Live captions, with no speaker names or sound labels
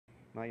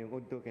Mayong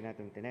udto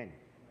kanatong tanan.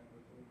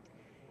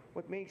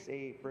 What makes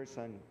a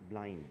person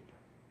blind?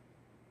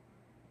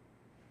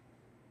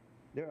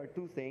 There are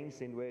two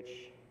things in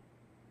which,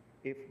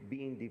 if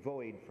being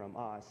devoid from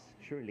us,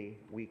 surely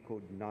we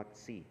could not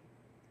see.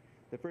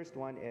 The first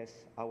one is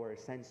our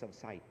sense of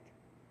sight.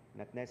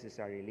 Not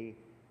necessarily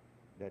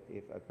that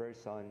if a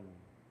person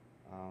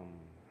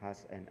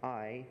has an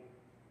eye,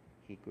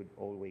 he could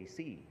always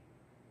see.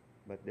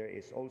 But there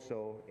is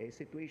also a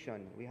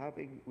situation, we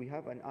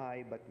have an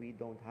eye, but we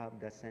don't have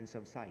the sense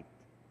of sight.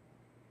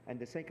 And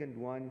the second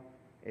one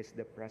is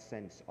the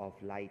presence of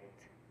light.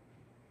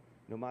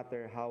 No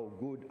matter how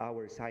good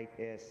our sight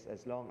is,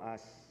 as long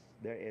as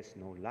there is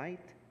no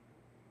light,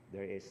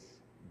 there is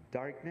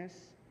darkness,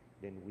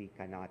 then we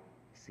cannot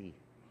see.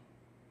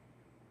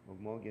 Ug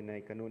mo gyud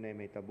nay kanunay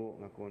may tabo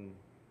nga kun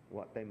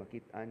wa tay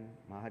makit-an,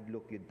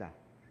 mahadlok yun ta.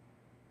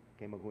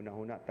 Kay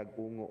maghuna-huna tag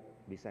ungo,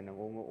 bisan ang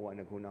ungo wa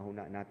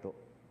naghuna-huna nato.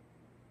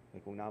 Kay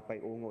kung napay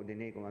ungo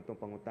dinhi kung atong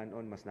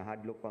pangutan-on, mas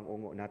nahadlok pang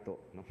ungo nato,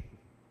 no?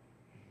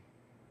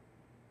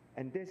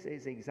 And this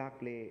is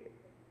exactly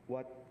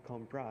what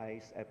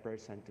comprise a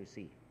person to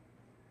see.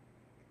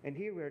 And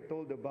here we are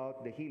told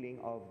about the healing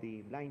of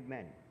the blind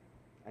man.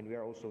 And we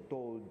are also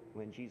told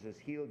when Jesus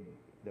healed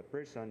the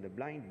person, the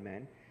blind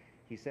man,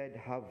 he said,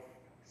 "Have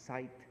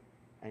sight,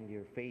 and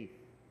your faith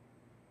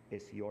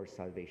is your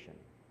salvation."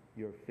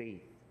 Your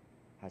faith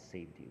has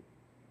saved you.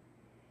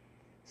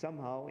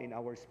 Somehow in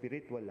our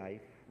spiritual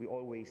life, we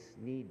always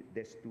need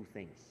these two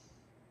things,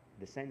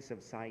 the sense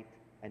of sight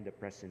and the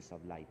presence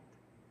of light.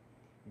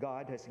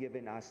 God has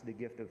given us the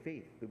gift of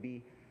faith to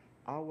be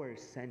our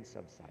sense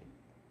of sight,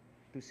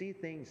 to see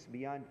things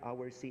beyond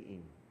our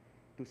seeing,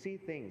 to see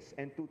things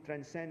and to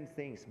transcend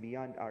things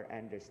beyond our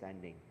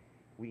understanding.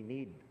 We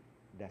need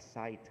the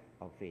sight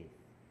of faith.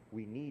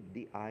 We need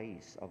the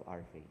eyes of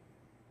our faith.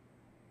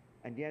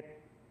 And yet,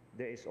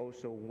 there is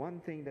also one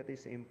thing that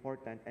is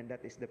important, and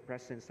that is the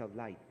presence of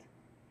light.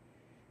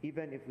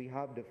 Even if we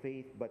have the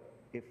faith, but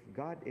if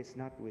God is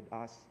not with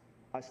us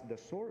as the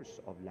source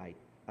of light,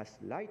 as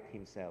light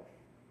himself,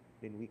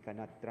 then we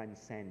cannot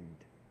transcend.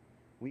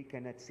 We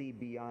cannot see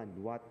beyond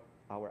what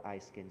our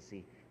eyes can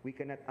see. We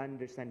cannot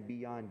understand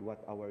beyond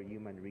what our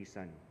human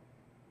reason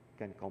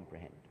can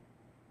comprehend.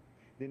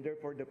 Then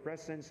therefore, the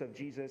presence of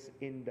Jesus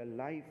in the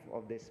life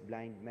of this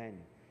blind man,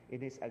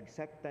 in his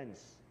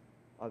acceptance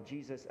of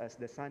Jesus as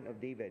the Son of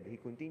David, he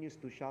continues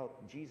to shout,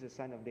 "Jesus,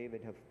 Son of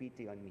David, have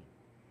pity on me."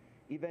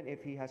 Even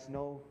if he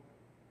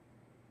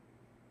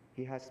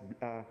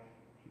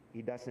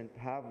doesn't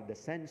have the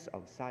sense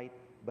of sight,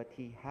 but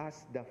he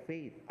has the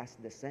faith as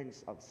the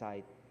sense of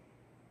sight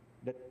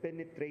that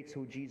penetrates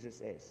who Jesus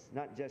is.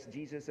 Not just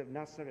Jesus of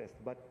Nazareth,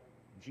 but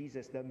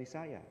Jesus the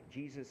Messiah,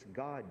 Jesus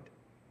God,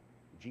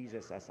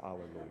 Jesus as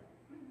our Lord.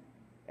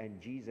 And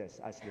Jesus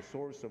as the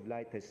source of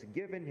light has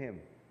given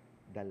him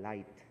the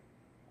light,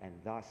 and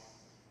thus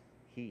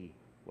he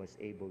was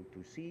able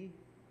to see,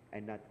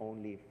 and not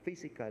only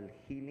physical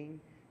healing,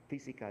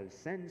 physical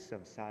sense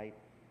of sight,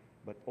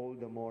 but all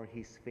the more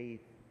his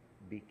faith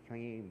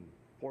became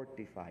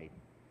fortified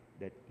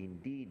that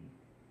indeed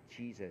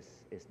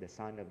Jesus is the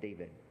Son of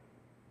David,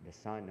 the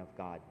Son of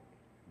God,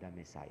 the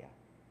Messiah.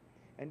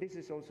 And this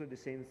is also the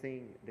same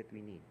thing that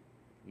we need.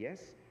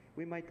 Yes,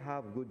 we might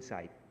have good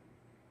sight,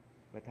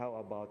 but how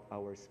about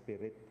our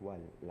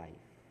spiritual life?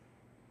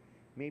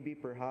 Maybe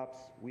perhaps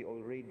we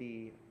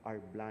already are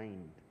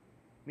blind,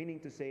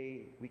 meaning to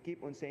say, we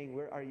keep on saying,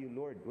 "Where are you,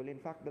 Lord?" Well, in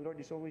fact, the Lord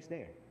is always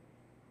there.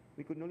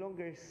 We could no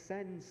longer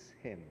sense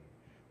him.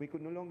 We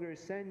could no longer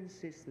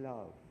sense his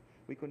love.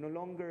 We could no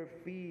longer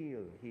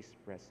feel his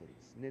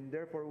presence. And then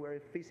therefore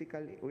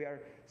we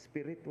are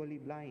spiritually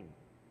blind.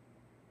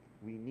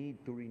 We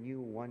need to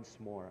renew once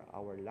more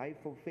our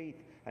life of faith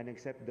and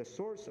accept the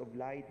source of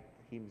light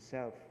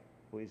himself,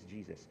 who is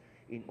Jesus,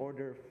 in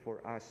order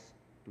for us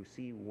to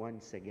see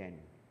once again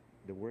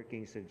the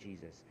workings of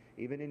Jesus.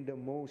 Even in the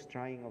most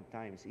trying of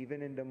times,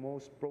 even in the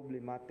most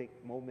problematic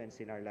moments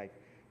in our life,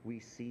 we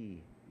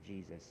see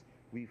Jesus.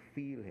 We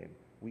feel him.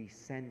 We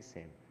sense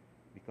him.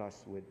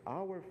 Because with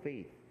our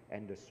faith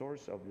and the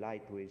source of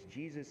light, who is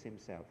Jesus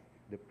himself,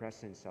 the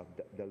presence of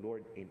the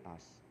Lord in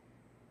us,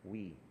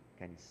 we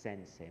can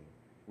sense him.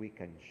 We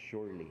can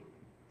surely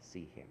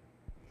see him.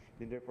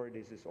 Then therefore,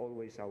 this is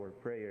always our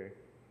prayer,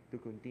 to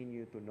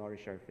continue to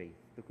nourish our faith,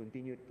 to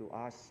continue to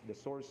ask the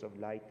source of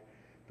light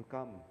to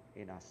come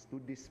in us, to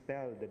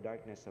dispel the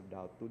darkness of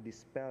doubt, to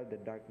dispel the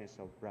darkness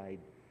of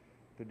pride,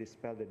 to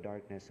dispel the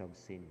darkness of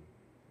sin,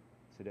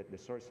 so that the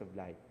source of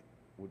light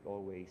would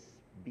always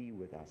be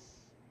with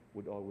us,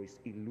 would always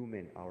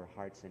illumine our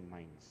hearts and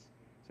minds,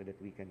 so that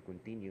we can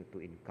continue to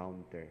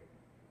encounter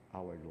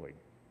our Lord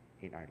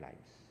in our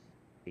lives.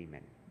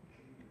 Amen.